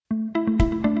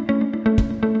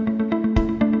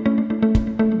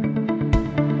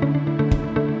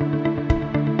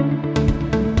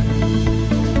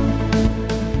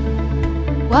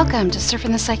Welcome to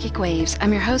Surfing the Psychic Waves.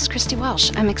 I'm your host, Christy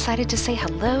Walsh. I'm excited to say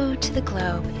hello to the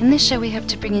globe. In this show, we hope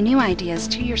to bring you new ideas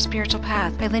to your spiritual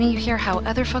path by letting you hear how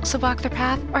other folks have walked their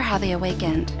path or how they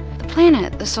awakened. The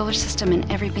planet, the solar system,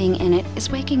 and every being in it is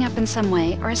waking up in some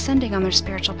way or ascending on their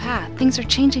spiritual path. Things are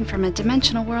changing from a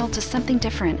dimensional world to something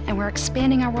different, and we're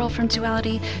expanding our world from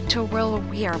duality to a world where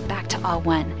we are back to all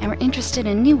one, and we're interested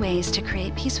in new ways to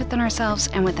create peace within ourselves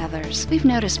and with others. We've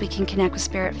noticed we can connect with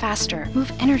spirit faster,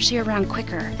 move energy around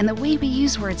quicker, and the way we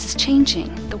use words is changing.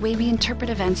 The way we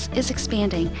interpret events is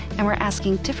expanding, and we're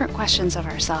asking different questions of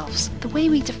ourselves. The way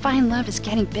we define love is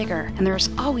getting bigger, and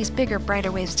there's always bigger,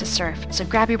 brighter ways to surf. So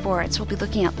grab your boards. We'll be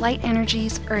looking at light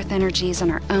energies, earth energies, and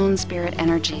our own spirit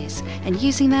energies, and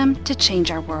using them to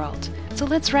change our world. So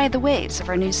let's ride the waves of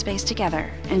our new space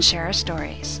together and share our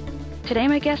stories. Today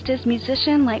my guest is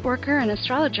musician, lightworker, and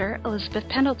astrologer Elizabeth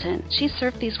Pendleton. She's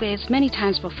surfed these waves many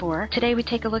times before. Today we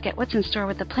take a look at what's in store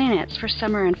with the planets for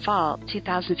summer and fall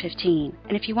 2015.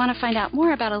 And if you want to find out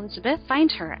more about Elizabeth, find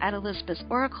her at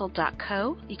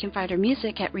elizabethoracle.co. You can find her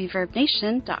music at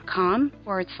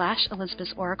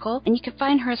reverbnation.com/ElizabethOracle. And you can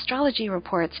find her astrology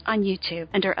reports on YouTube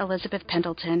under Elizabeth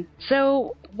Pendleton.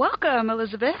 So welcome,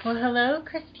 Elizabeth. Well, hello,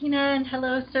 Christina, and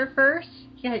hello, surfers.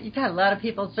 Yeah, you've had a lot of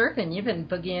people surfing. You've been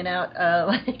boogieing out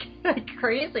like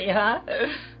crazy, huh?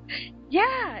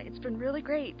 Yeah, it's been really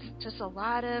great. Just a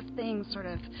lot of things sort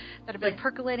of that have been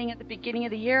percolating at the beginning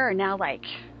of the year are now like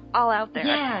all out there.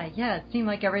 Yeah. It seemed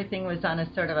like everything was on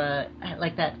a sort of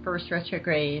like that first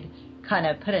retrograde kind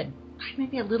of put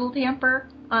maybe a little damper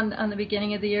on the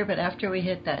beginning of the year, but after we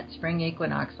hit that spring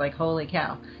equinox, like holy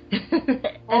cow.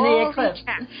 The eclipse.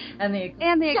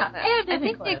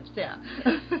 The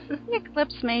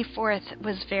eclipse May 4th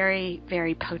was very,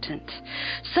 very potent.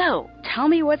 So, tell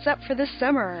me what's up for this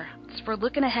summer. We're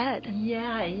looking ahead.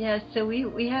 Yeah. So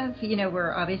we have,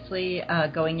 we're obviously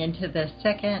going into the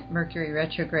second Mercury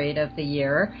retrograde of the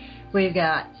year. We've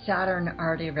got Saturn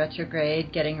already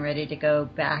retrograde, getting ready to go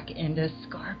back into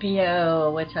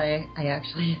Scorpio, which I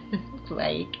actually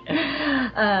like.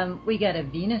 We got a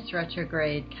Venus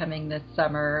retrograde coming this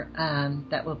summer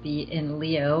that will be in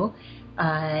Leo.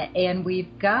 And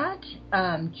we've got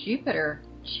Jupiter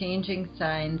changing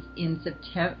signs in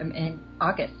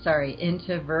August,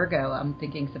 into Virgo. I'm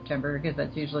thinking September because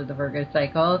that's usually the Virgo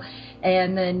cycle.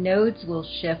 And the nodes will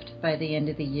shift by the end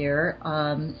of the year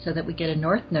so that we get a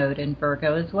north node in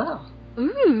Virgo as well.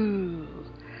 Ooh,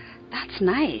 that's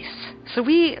nice. So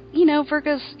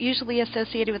Virgo's usually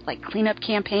associated with like cleanup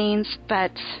campaigns,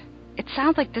 but it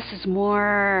sounds like this is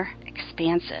more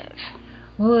expansive.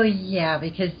 Well, yeah,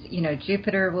 because,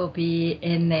 Jupiter will be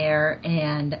in there.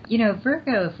 And,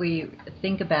 Virgo, if we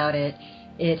think about it,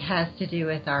 it has to do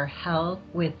with our health,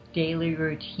 with daily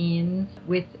routines,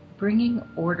 with bringing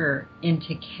order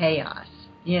into chaos,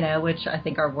 which I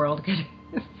think our world could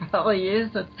probably use.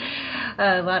 It's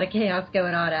a lot of chaos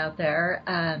going on out there.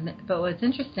 But what's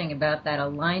interesting about that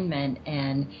alignment,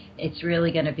 and it's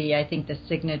really going to be, I think, the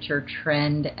signature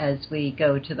trend as we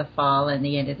go to the fall and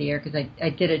the end of the year, because I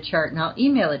did a chart, and I'll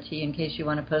email it to you in case you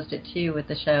want to post it too with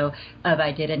the show,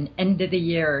 I did an end of the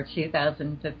year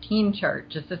 2015 chart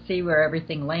just to see where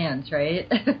everything lands,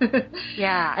 right?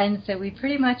 Yeah. And so we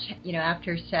pretty much,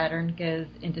 after Saturn goes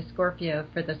into Scorpio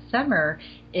for the summer,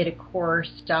 it, of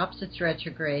course, stops its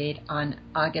retrograde on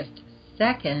August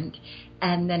 2nd,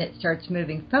 and then it starts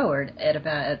moving forward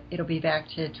it'll be back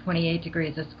to 28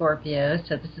 degrees of Scorpio.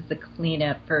 So this is the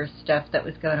cleanup for stuff that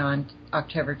was going on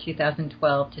October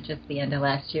 2012 to just the end of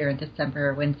last year in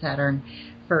December when Saturn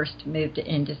first moved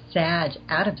into Sag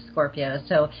out of Scorpio.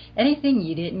 So anything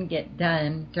you didn't get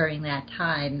done during that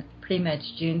time, pretty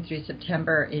much June through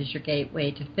September is your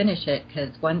gateway to finish it,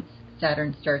 because once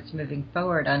Saturn starts moving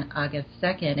forward on August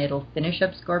 2nd, it'll finish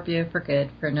up Scorpio for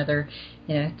good for another,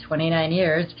 29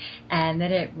 years, and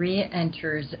then it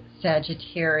re-enters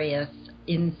Sagittarius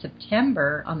in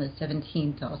September on the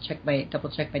 17th. I'll double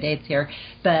check my dates here.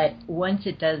 But once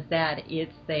it does that,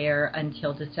 it's there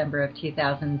until December of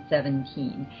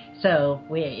 2017. So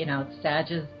we,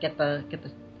 Sagittarius get the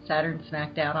Saturn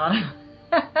smack down on them.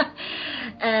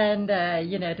 And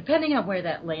depending on where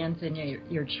that lands in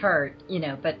your chart,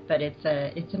 but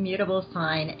it's a mutable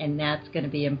sign, and that's going to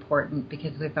be important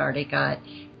because we've already got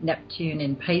Neptune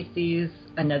in Pisces,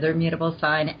 another mutable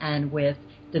sign, and with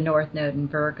the North Node in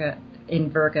Virgo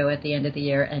at the end of the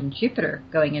year, and Jupiter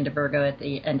going into Virgo at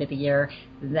the end of the year,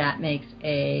 that makes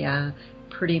a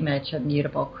pretty much a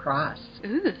mutable cross.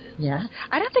 Ooh. Yeah.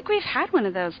 I don't think we've had one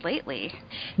of those lately.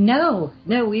 No,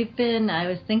 I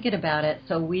was thinking about it.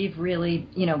 So we've really,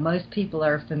 most people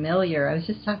are familiar. I was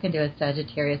just talking to a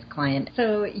Sagittarius client.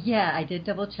 So yeah, I did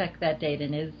double check that date,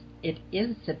 and it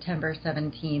is September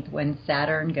 17th when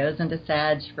Saturn goes into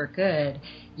Sag for good.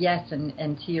 Yes,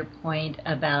 and to your point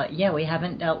about, we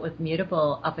haven't dealt with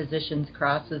mutable oppositions,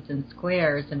 crosses, and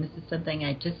squares, and this is something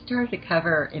I just started to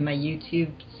cover in my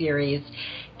YouTube series.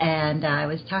 And I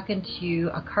was talking to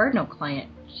a cardinal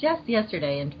client just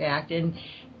yesterday, in fact, and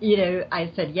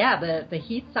I said, the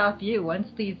heat's off you. Once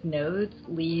these nodes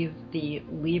leave the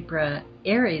Libra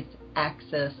Aries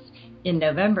axis in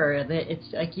November,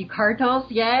 it's like, you Cardinals,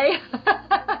 yay!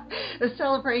 The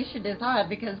celebration is on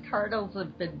because Cardinals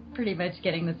have been pretty much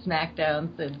getting the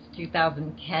smackdown since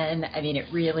 2010. I mean, it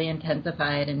really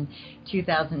intensified in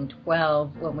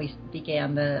 2012 when we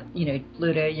began the,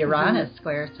 Pluto-Uranus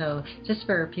square. So just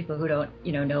for people who don't,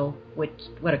 know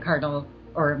what a cardinal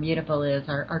or a mutable is,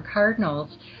 our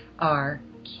cardinals are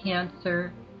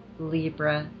Cancer,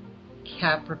 Libra,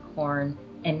 Capricorn,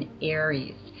 and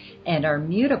Aries. And our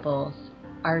mutables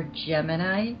are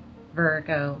Gemini,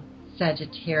 Virgo,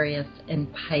 Sagittarius, and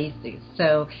Pisces.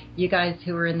 So you guys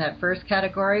who are in that first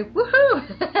category,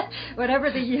 woohoo!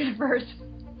 Whatever the universe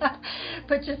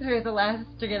put you through the last,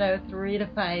 3 to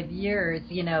 5 years,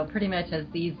 pretty much as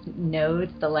these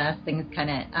nodes, the last things kind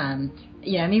of,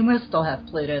 we'll still have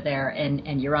Pluto there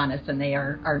and Uranus, and they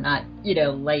are not,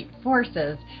 light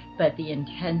forces, but the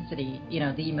intensity,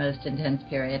 the most intense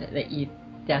period that you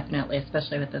definitely,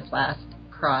 especially with this last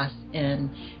cross in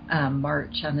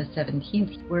March on the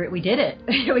 17th, where we did it.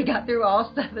 We got through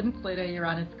all 7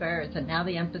 Pluto-Uranus squares, and now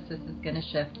the emphasis is going to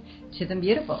shift to the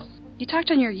mutables. You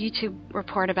talked on your YouTube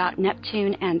report about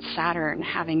Neptune and Saturn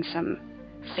having some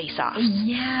face-offs.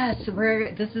 Yes,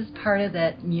 this is part of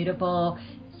that mutable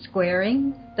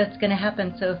squaring that's going to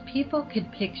happen. So if people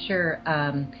could picture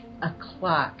a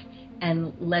clock,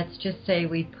 and let's just say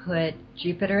we put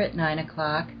Jupiter at 9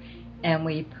 o'clock, and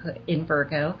we put in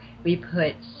Virgo, we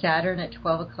put Saturn at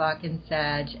 12 o'clock in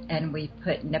Sag, and we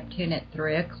put Neptune at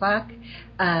 3 o'clock,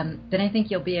 then I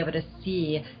think you'll be able to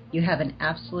see you have an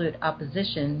absolute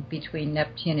opposition between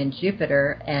Neptune and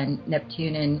Jupiter, and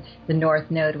Neptune and the North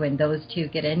Node when those two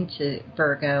get into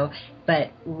Virgo.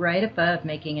 But right above,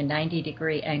 making a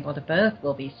 90-degree angle to both,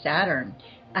 will be Saturn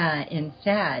in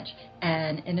Sag.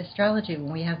 And in astrology,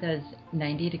 when we have those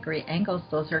 90-degree angles,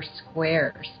 those are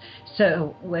squares.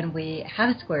 So when we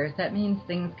have squares, that means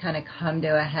things kind of come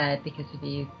to a head, because if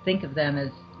you think of them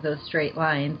as those straight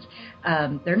lines,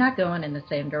 they're not going in the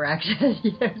same direction.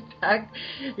 In fact,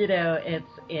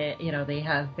 they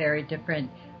have very different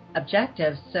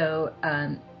objectives. So,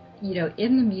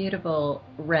 in the mutable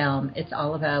realm, it's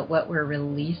all about what we're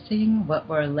releasing, what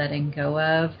we're letting go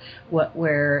of, what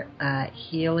we're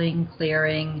healing,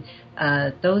 clearing,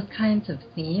 those kinds of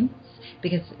themes.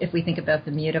 Because if we think about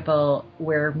the mutable,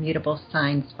 where mutable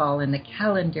signs fall in the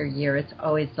calendar year, it's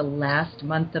always the last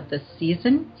month of the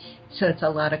season. So it's a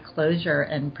lot of closure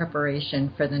and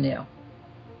preparation for the new.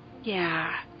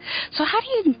 Yeah. So how do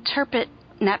you interpret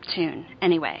Neptune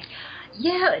anyway?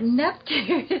 Yeah,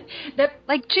 Neptune.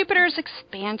 Like Jupiter's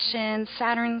expansion,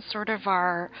 Saturn's sort of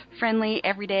our friendly,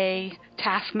 everyday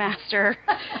taskmaster,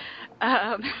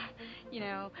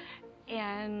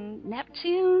 and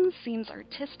Neptune seems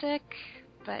artistic,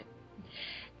 but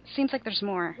seems like there's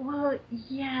more. Well,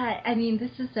 yeah. I mean,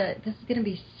 this is going to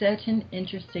be such an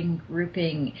interesting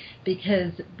grouping,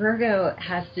 because Virgo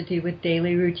has to do with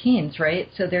daily routines, right?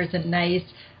 So there's a nice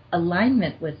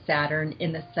alignment with Saturn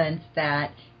in the sense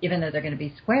that even though they're going to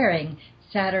be squaring,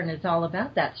 Saturn is all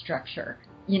about that structure.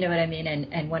 You know what I mean?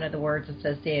 And one of the words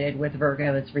associated with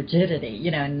Virgo is rigidity,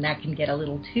 and that can get a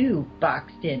little too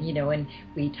boxed in, when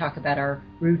we talk about our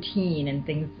routine and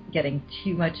things getting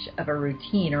too much of a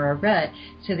routine or a rut.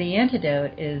 So the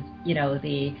antidote is,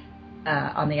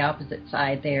 on the opposite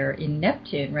side there in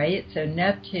Neptune, right? So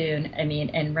Neptune,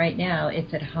 and right now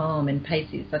it's at home in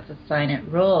Pisces. That's a sign it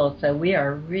rules. So we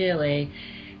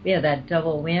have that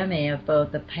double whammy of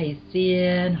both the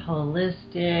Piscean,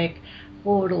 holistic,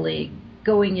 totally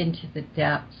going into the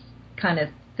depths kind of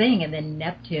thing, and then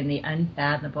Neptune, the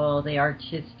unfathomable, the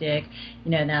artistic.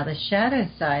 Now the shadow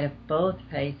side of both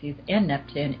Pisces and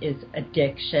Neptune is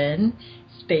addiction,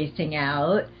 spacing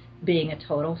out, being a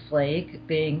total flake,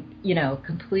 being,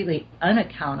 completely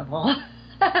unaccountable.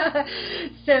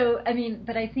 So,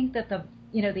 but I think that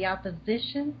the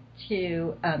opposition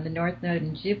to the North Node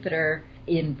and Jupiter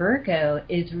in Virgo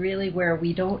is really where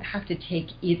we don't have to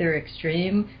take either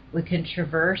extreme. We can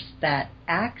traverse that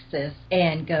axis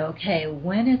and go, okay,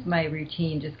 when is my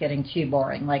routine just getting too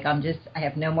boring? Like I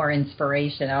have no more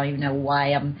inspiration. I don't even know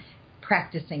why I'm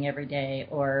practicing every day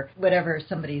or whatever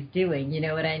somebody's doing. You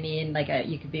know what I mean? Like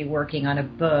you could be working on a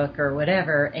book or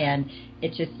whatever, and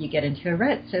it's just you get into a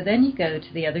rut. So then you go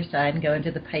to the other side and go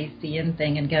into the Piscean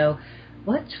thing and go,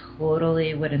 what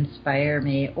totally would inspire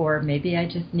me, or maybe I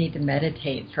just need to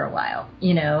meditate for a while,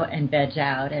 and veg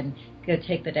out and go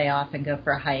take the day off and go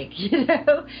for a hike,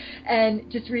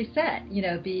 and just reset,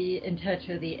 be in touch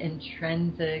with the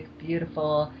intrinsic,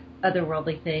 beautiful,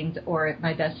 otherworldly things. Or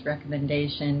my best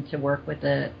recommendation to work with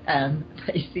the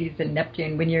Pisces and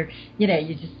Neptune when you're,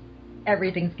 you just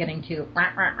everything's getting to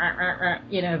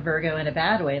Virgo in a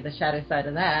bad way, the shadow side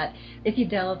of that. If you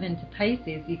delve into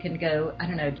Pisces, you can go, I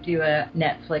don't know, do a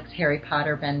Netflix Harry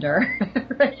Potter bender,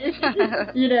 right?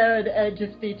 And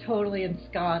just be totally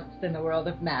ensconced in the world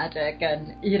of magic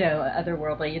and,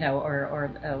 otherworldly,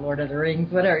 or Lord of the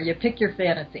Rings, whatever. You pick your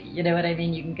fantasy, you know what I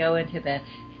mean? You can go into the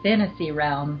fantasy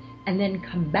realm and then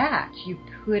come back. You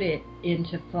put it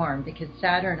into form, because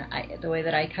Saturn, the way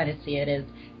that I kind of see it is,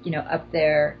 up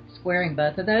there squaring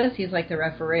both of those, he's like the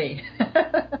referee.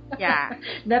 Yeah.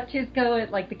 Neptune's going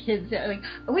like the kids, like,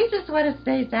 we just want to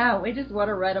space out. We just want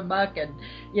to run amok and,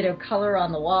 color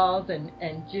on the walls.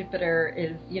 And Jupiter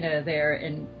is, there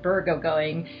in Virgo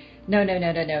going, no.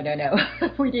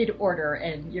 We need order,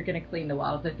 and you're going to clean the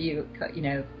walls if you,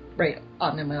 right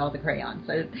on them with all the crayons.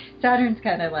 So Saturn's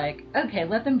kind of like, okay,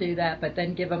 let them do that, but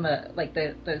then give them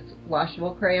those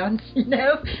washable crayons, and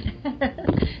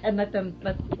let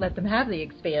them have the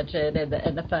expansion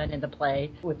and the fun and the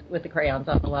play with the crayons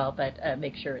on the wall, but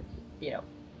make sure it's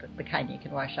the kind you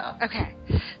can wash off. Okay,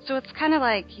 so it's kind of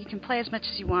like you can play as much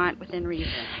as you want within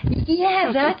reason.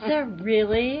 Yeah, that's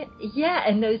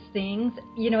and those things,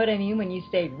 you know what I mean, when you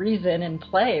say reason and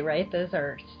play, right? Those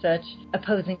are such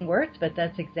opposing words, but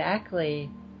that's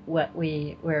exactly what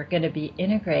we're going to be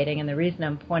integrating. And the reason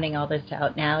I'm pointing all this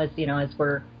out now is, as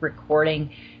we're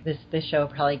recording this show will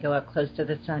probably go up close to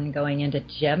the sun, going into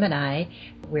Gemini,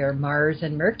 where Mars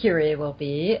and Mercury will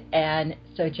be. And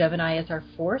so Gemini is our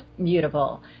fourth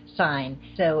mutable sign.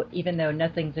 So even though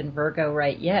nothing's in Virgo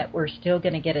right yet, we're still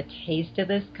going to get a taste of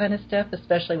this kind of stuff,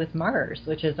 especially with Mars,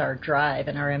 which is our drive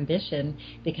and our ambition,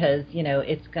 because,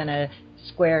 it's going to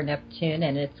square Neptune,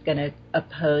 and it's going to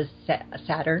oppose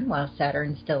Saturn while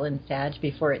Saturn's still in Sag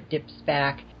before it dips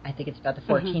back. I think it's about the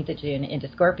 14th of June into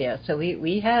Scorpio. So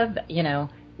we have,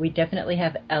 we definitely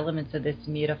have elements of this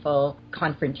beautiful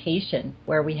confrontation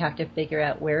where we have to figure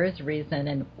out where is reason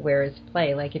and where is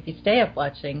play. Like if you stay up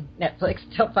watching Netflix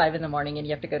till 5 a.m. and you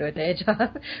have to go to a day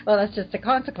job, well, that's just a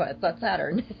consequence. That's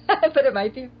Saturn. But it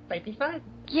might be fun.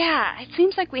 Yeah, it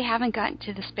seems like we haven't gotten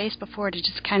to the space before to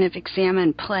just kind of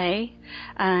examine play.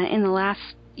 In the last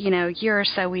year or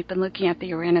so, we've been looking at the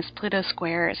Uranus-Pluto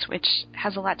squares, which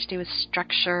has a lot to do with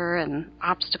structure and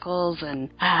obstacles and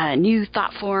new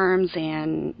thought forms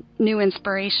and new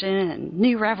inspiration and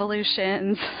new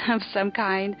revolutions of some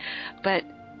kind. But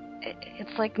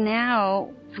it's like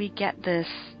now we get this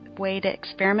way to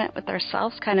experiment with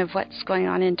ourselves, kind of what's going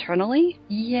on internally.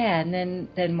 Yeah, and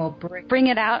then we'll bring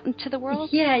it out into the world.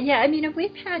 Yeah. I mean,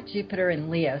 we've had Jupiter in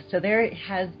Leo, so there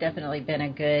has definitely been a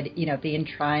good, being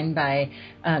trine by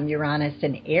Uranus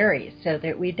and Aries, so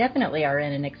that we definitely are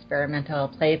in an experimental,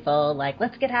 playful, like,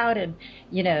 let's get out and,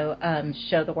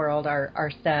 show the world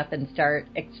our stuff and start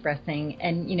expressing.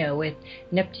 And, with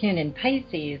Neptune and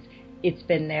Pisces, it's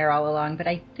been there all along. But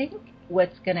I think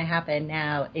what's going to happen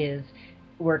now is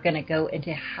we're going to go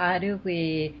into how do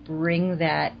we bring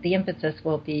that, the emphasis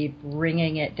will be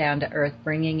bringing it down to earth,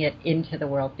 bringing it into the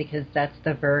world, because that's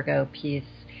the Virgo piece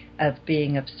of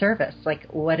being of service. Like,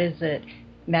 what does it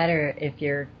matter if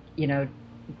you're,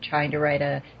 trying to write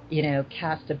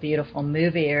cast a beautiful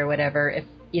movie or whatever, if,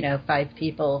 5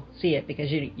 people see it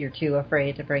because you're too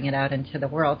afraid to bring it out into the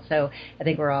world. So I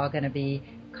think we're all going to be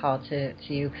called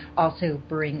to also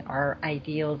bring our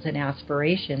ideals and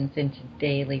aspirations into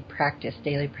daily practice.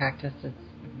 Daily practice is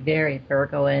very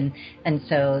Virgoan, and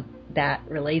so that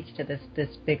relates to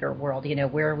this bigger world.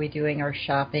 Where are we doing our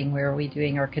shopping? Where are we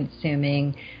doing our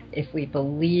consuming? If we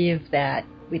believe that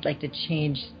we'd like to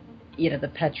change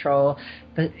the petrol,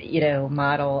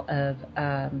 model of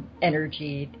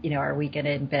energy, are we going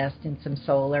to invest in some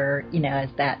solar, as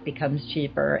that becomes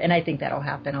cheaper? And I think that'll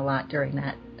happen a lot during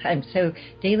that time. So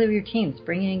daily routines,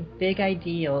 bringing big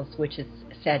ideals, which is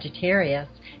Sagittarius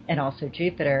and also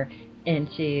Jupiter,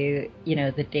 into,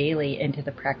 the daily, into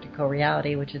the practical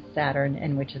reality, which is Saturn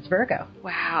and which is Virgo.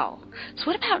 Wow. So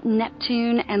what about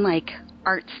Neptune and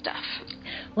art stuff?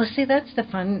 Well, see, that's the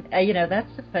fun,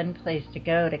 that's the fun place to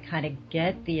go to kind of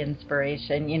get the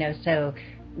inspiration, so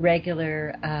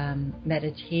regular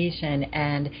meditation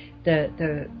and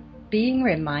the being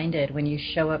reminded when you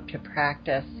show up to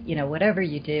practice, whatever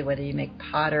you do, whether you make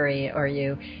pottery or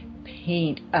you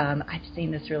paint. I've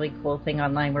seen this really cool thing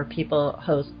online where people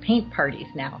host paint parties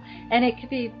now. And it could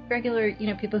be regular,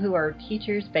 people who are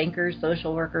teachers, bankers,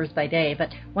 social workers by day, but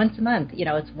once a month,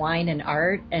 it's wine and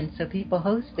art. And so people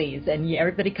host these and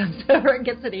everybody comes over and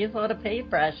gets an easel and a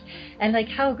paintbrush. And like,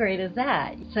 how great is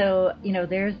that? So,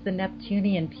 there's the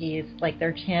Neptunian piece, like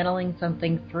they're channeling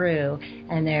something through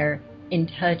and they're in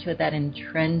touch with that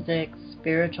intrinsic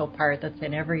spiritual part that's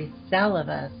in every cell of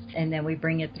us, and then we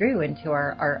bring it through into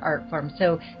our art form.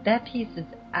 So that piece is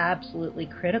absolutely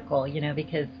critical,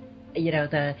 because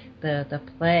the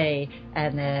play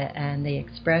and the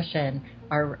expression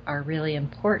are really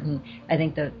important. I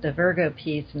think the Virgo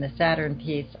piece and the Saturn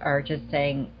piece are just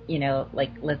saying,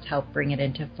 let's help bring it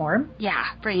into form. Yeah,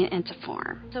 bring it into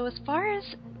form. So as far as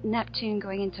Neptune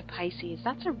going into Pisces,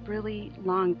 that's a really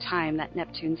long time that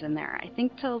Neptune's in there. I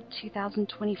think till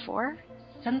 2024.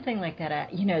 Something like that.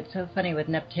 It's so funny with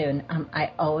Neptune.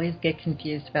 I always get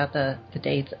confused about the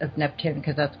dates of Neptune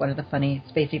because that's one of the funny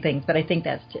spacey things. But I think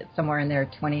that's somewhere in there,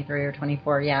 23 or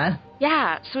 24. Yeah.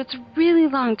 Yeah. So it's a really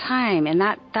long time, and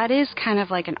that is kind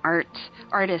of like an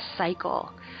artist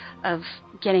cycle of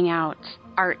getting out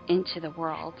art into the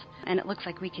world. And it looks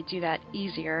like we could do that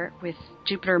easier with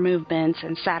Jupiter movements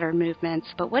and Saturn movements.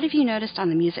 But what have you noticed on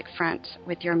the music front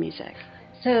with your music?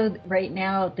 So right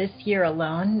now, this year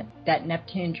alone, that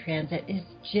Neptune transit is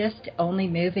just only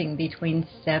moving between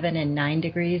 7 and 9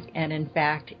 degrees. And in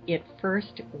fact, it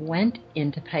first went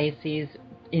into Pisces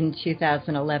in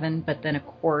 2011, but then, of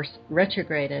course,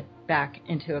 retrograded back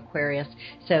into Aquarius.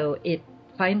 So it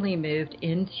finally moved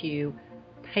into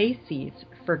Pisces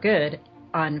for good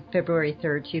on February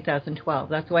 3rd, 2012.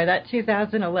 That's why that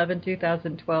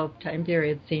 2011-2012 time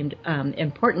period seemed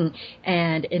important.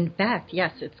 And in fact,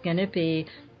 yes, it's going to be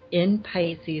in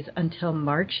Pisces until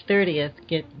March 30th.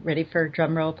 Get ready for a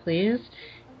drum roll, please.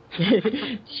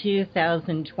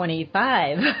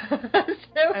 2025.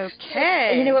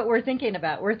 Okay. You know what we're thinking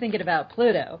about? We're thinking about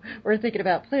Pluto. Which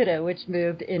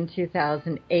moved in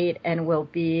 2008 and will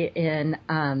be in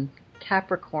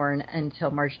Capricorn until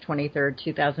March 23rd,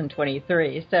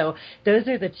 2023. So those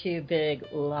are the two big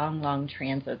long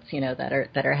transits,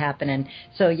 that are happening.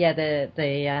 So yeah,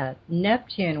 the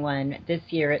Neptune one this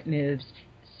year, it moves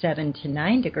 7 to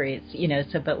 9 degrees,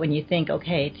 so, but when you think,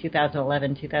 okay,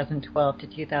 2011, 2012 to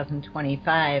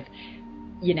 2025,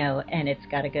 and it's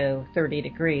got to go 30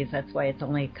 degrees. That's why it's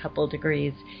only a couple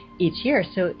degrees each year.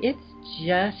 So it's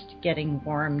just getting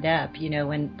warmed up.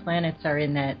 When planets are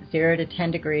in that 0 to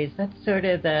 10 degrees, that's sort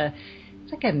of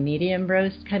it's like a medium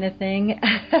roast kind of thing.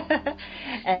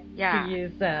 And yeah. To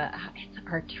use, it's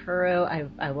Arturo,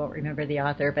 I won't remember the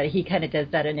author, but he kind of does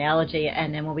that analogy.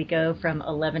 And then when we go from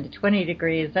 11 to 20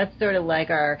 degrees, that's sort of like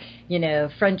our,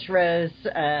 French roast,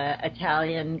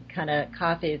 Italian kind of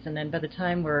coffees. And then by the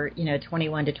time we're,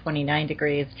 21 to 29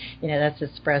 degrees, that's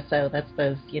espresso. That's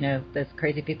those, those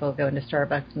crazy people who go into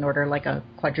Starbucks and order like a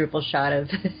quadruple shot of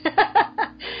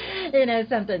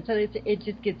something. So it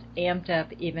just gets amped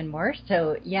up even more.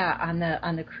 So yeah, on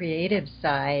the creative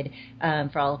side,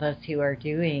 for all of us who are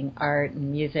doing art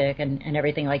and music and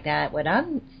everything like that, what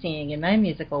I'm seeing in my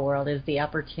musical world is the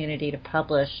opportunity to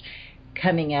publish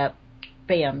coming up.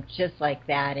 Bam, just like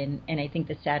that. And I think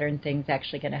the Saturn thing's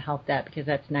actually going to help that because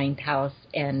that's 9th house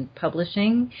and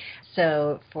publishing.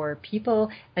 So for people,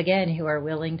 again, who are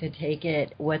willing to take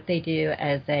it, what they do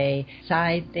as a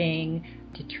side thing,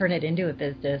 to turn it into a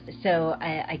business. So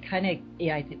I kind of,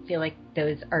 I feel like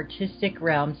those artistic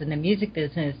realms and the music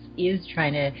business is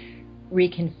trying to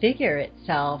reconfigure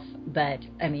itself. But,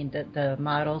 I mean, the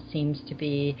model seems to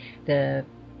be the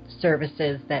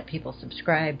services that people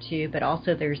subscribe to, but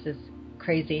also there's this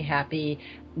crazy happy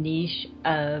niche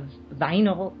of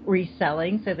vinyl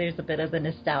reselling, so there's a bit of the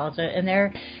nostalgia in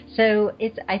there. So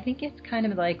I think it's kind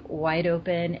of like wide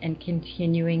open and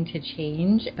continuing to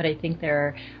change, but I think there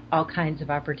are all kinds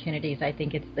of opportunities. I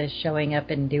think it's the showing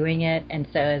up and doing it. And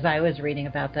so as I was reading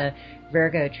about the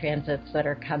Virgo transits that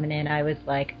are coming in, I was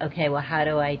like, okay, well, how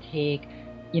do I take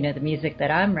the music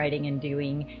that I'm writing and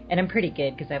doing, and I'm pretty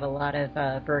good because I have a lot of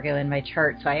Virgo in my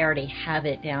chart, so I already have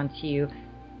it down to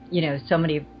so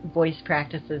many voice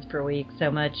practices per week, so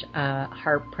much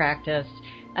harp practice,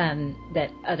 that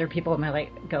other people might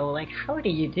go, how do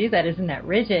you do that? Isn't that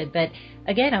rigid? But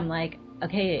again, I'm like,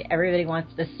 okay, everybody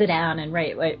wants to sit down and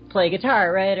play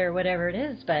guitar, right? Or whatever it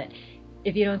is. But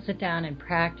if you don't sit down and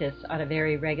practice on a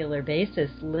very regular basis,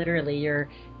 literally your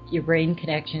brain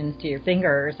connections to your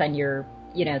fingers and your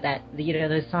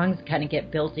those songs kind of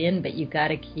get built in, but you've got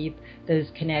to keep those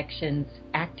connections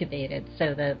activated.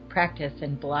 So the practice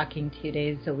and blocking 2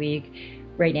 days a week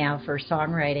right now for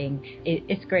songwriting,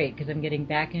 it's great because I'm getting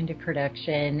back into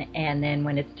production. And then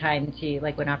when it's time to,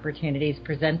 like when opportunities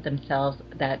present themselves,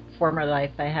 that former life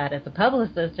I had as a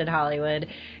publicist in Hollywood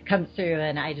comes through,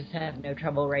 and I just have no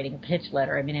trouble writing a pitch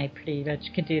letter. I mean, I pretty much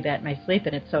could do that in my sleep,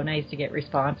 and it's so nice to get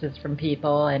responses from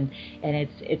people, and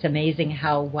it's amazing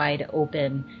how wide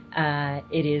open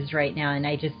it is right now. And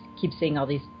I just keep seeing all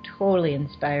these totally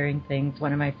inspiring things.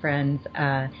 One of my friends,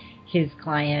 his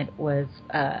client was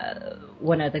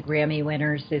one of the Grammy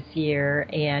winners this year,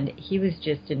 and he was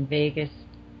just in Vegas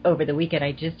over the weekend.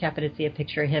 I just happened to see a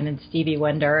picture of him and Stevie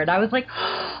Wonder, and I was like,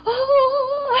 oh,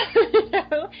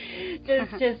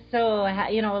 just so,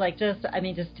 like just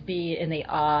to be in the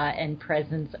awe and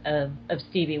presence of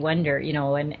Stevie Wonder,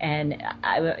 and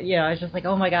I was just like,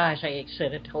 oh my gosh, I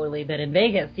should have totally been in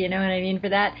Vegas, you know what I mean, for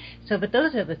that. So, but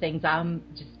those are the things I'm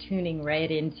just tuning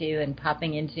right into and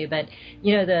popping into. But,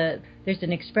 there's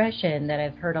an expression that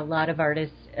I've heard a lot of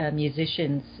artists,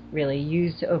 musicians really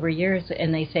use over years,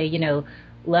 and they say,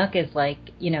 luck is like,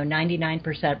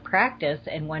 99% practice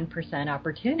and 1%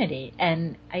 opportunity.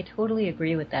 And I totally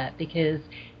agree with that because,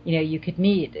 you could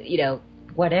meet,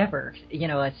 whatever,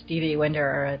 a Stevie Wonder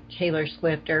or a Taylor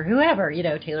Swift or whoever,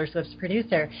 Taylor Swift's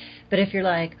producer. But if you're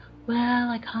like,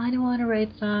 well, I kind of want to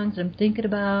write songs, I'm thinking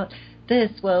about this,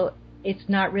 well, it's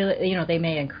not really, they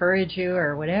may encourage you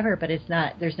or whatever, but it's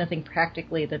not, there's nothing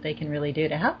practically that they can really do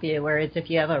to help you. Whereas if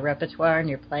you have a repertoire and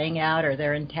you're playing out, or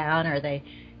they're in town, or they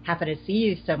happen to see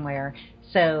you somewhere.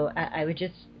 So I would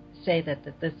just say that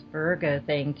this Virgo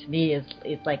thing to me is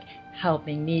like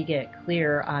helping me get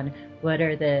clear on what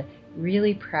are the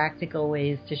really practical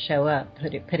ways to show up,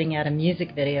 putting out a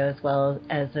music video as well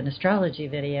as an astrology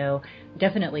video,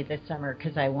 definitely this summer,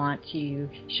 because I want to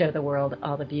show the world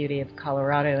all the beauty of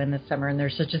Colorado in the summer, and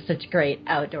there's such great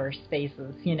outdoor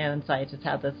spaces, and so I just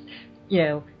have this,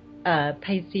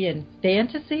 Piscean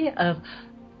fantasy of,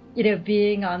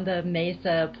 being on the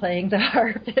mesa playing the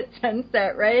harp at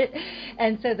sunset, right?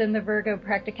 And so then the Virgo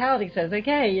practicality says,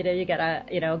 okay, you gotta,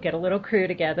 get a little crew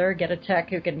together, get a tech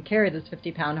who can carry this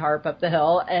 50-pound harp up the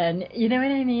hill, and you know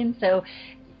what I mean? So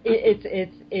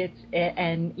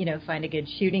and find a good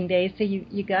shooting day. So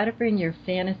you got to bring your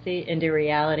fantasy into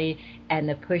reality, and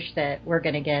the push that we're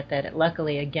going to get, that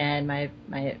luckily, again, my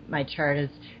chart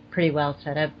is pretty well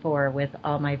set up for with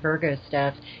all my Virgo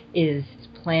stuff, is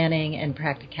planning and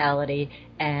practicality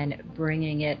and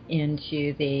bringing it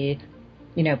into the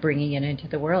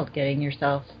world, getting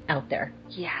yourself out there.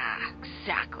 Yeah,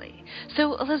 exactly.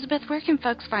 So, Elizabeth, where can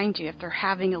folks find you if they're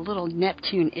having a little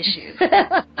Neptune issue?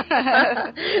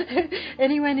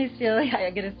 Anyone who's feeling,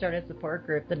 I'm going to start a support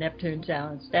group, the Neptune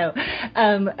Challenge. So,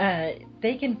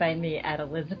 they can find me at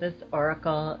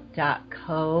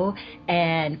elizabethoracle.co,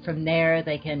 and from there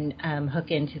they can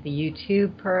hook into the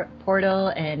YouTube portal.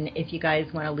 And if you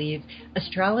guys want to leave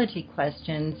astrology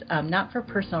questions, not for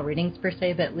personal readings per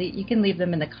se, but you can leave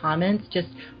them in the comments. Just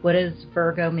what does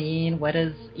Virgo mean? What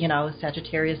does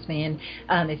Sagittarius mean?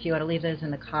 If you want to leave those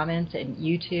in the comments in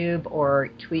YouTube or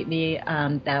tweet me,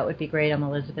 that would be great. I'm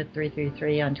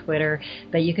Elizabeth333 on Twitter.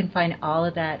 But you can find all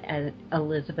of that at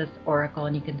Elizabeth's Oracle,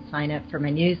 and you can sign up for my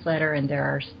newsletter, and there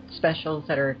are specials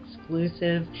that are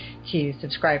exclusive to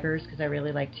subscribers, because I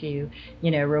really like to,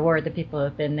 reward the people who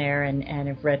have been there and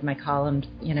have read my columns,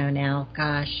 now,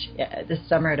 gosh, this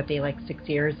summer it'll be like 6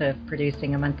 years of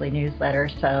producing a monthly newsletter.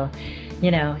 So,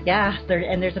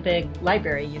 there's a big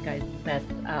library, you guys, that's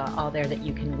all there that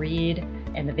you can read,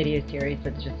 and the video series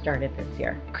that's just started this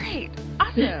year. Great.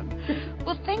 Awesome.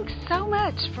 Well, thanks so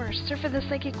much for surfing the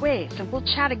psychic waves, and we'll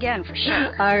chat again for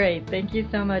sure. All right. Thank you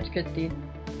so much, Christy.